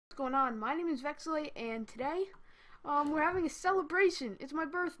going on? My name is Vexolyte, and today we're having a celebration. It's my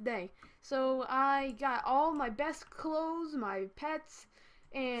birthday, so I got all my best clothes, my pets,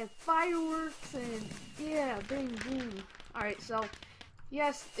 and fireworks, and yeah, bing boom. Alright, so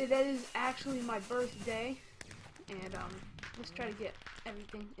yes, it is actually my birthday, and let's try to get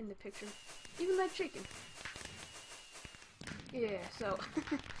everything in the picture, even that chicken. Yeah, so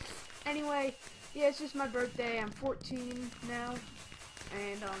anyway, yeah, it's just my birthday. I'm 14 now,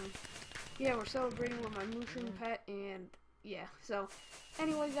 and yeah, we're celebrating with my mushroom pet, and yeah. So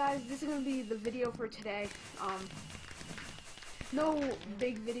anyway, guys, this is gonna be the video for today. No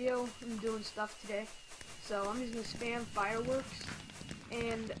big video. I'm doing stuff today, so I'm just gonna spam fireworks.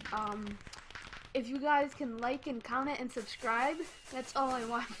 And if you guys can like and comment and subscribe, that's all I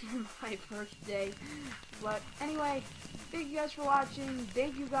want for my birthday. But anyway, thank you guys for watching.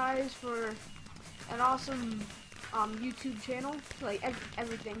 Thank you guys for an awesome YouTube channel, like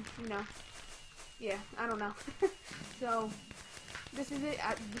everything, you know. Yeah, I don't know. So this is it.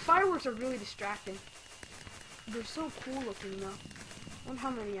 The fireworks are really distracting. They're so cool looking though. I wonder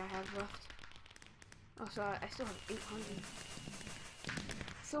how many I have left. Oh, so I still have 800.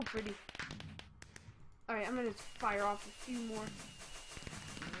 So pretty. Alright, I'm gonna fire off a few more.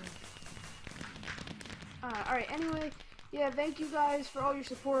 Alright, anyway, yeah, thank you guys for all your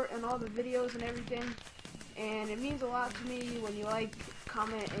support and all the videos and everything. And it means a lot to me when you like,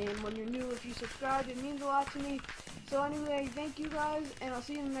 comment, and when you're new, if you subscribe, it means a lot to me. So anyway, thank you guys, and I'll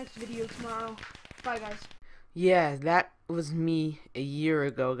see you in the next video tomorrow. Bye, guys. Yeah, that was me a year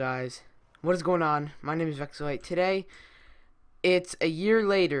ago, guys. What is going on? My name is Vexolyte. Today, it's a year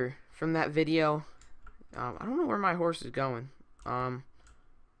later from that video. I don't know where my horse is going. Alright,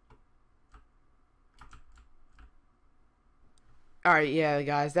 yeah,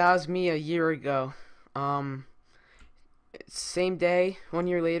 guys, that was me a year ago. Same day, 1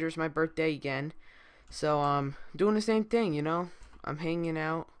 year later is my birthday again. So, doing the same thing, you know. I'm hanging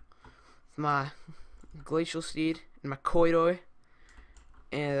out with my glacial steed and my koidoi.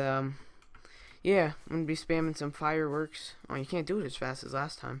 And, yeah, I'm gonna be spamming some fireworks. Oh, you can't do it as fast as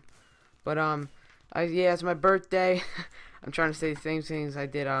last time. But, yeah, it's my birthday. I'm trying to say the same things I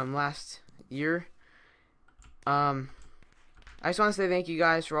did, last year. I just want to say thank you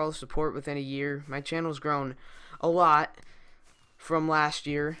guys for all the support within a year. My channel's grown a lot from last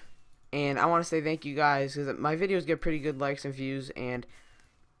year, and I want to say thank you guys because my videos get pretty good likes and views, and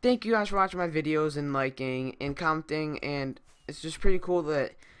thank you guys for watching my videos and liking and commenting. And it's just pretty cool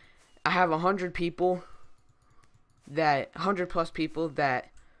that I have 100 people, 100 plus people that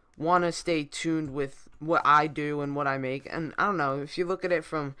want to stay tuned with what I do and what I make. And I don't know, if you look at it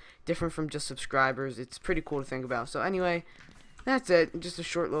from different from just subscribers, it's pretty cool to think about. So anyway, that's it. Just a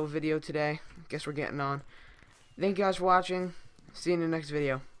short little video today. Guess we're getting on. Thank you guys for watching. See you in the next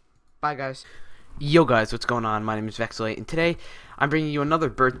video. Bye, guys. Yo, guys, what's going on? My name is Vexolyte, and today I'm bringing you another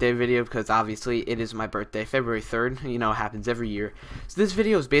birthday video because obviously it is my birthday, February 3rd. You know, it happens every year. So this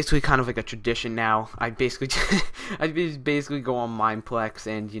video is basically kind of like a tradition now. I basically go on Mineplex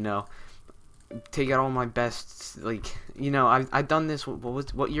and, you know, take out all my best, like, you know, I've done this.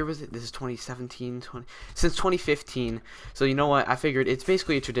 What year was it? This is 2017, since 2015. So you know what? I figured it's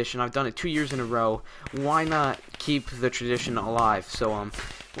basically a tradition. I've done it 2 years in a row. Why not keep the tradition alive? So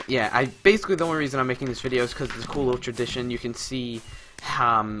yeah, basically the only reason I'm making this video is because it's a cool little tradition. You can see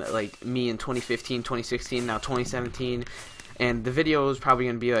like me in 2015, 2016, now 2017. And the video is probably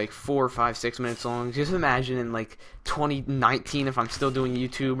going to be like 4, 5, 6 minutes long. Just imagine in like 2019 if I'm still doing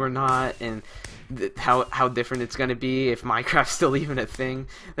YouTube or not, and how different it's going to be if Minecraft's still even a thing.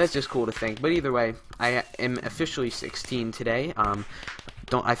 That's just cool to think. But either way, I am officially 16 today.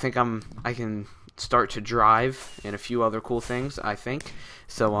 I think I can start to drive and a few other cool things, I think.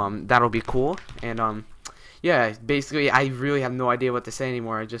 So that'll be cool. And yeah, basically I really have no idea what to say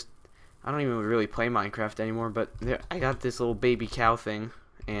anymore. I don't even really play Minecraft anymore, but I got this little baby cow thing,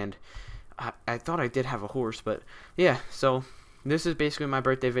 and I thought I did have a horse, but yeah, so this is basically my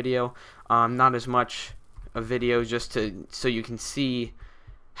birthday video. Not as much a video, just so you can see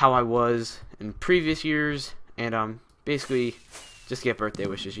how I was in previous years, and basically just get birthday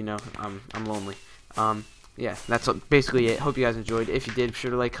wishes, you know. I'm lonely. Yeah, that's basically it. Hope you guys enjoyed. If you did, be sure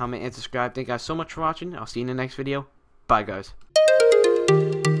to like, comment, and subscribe. Thank you guys so much for watching. I'll see you in the next video. Bye, guys.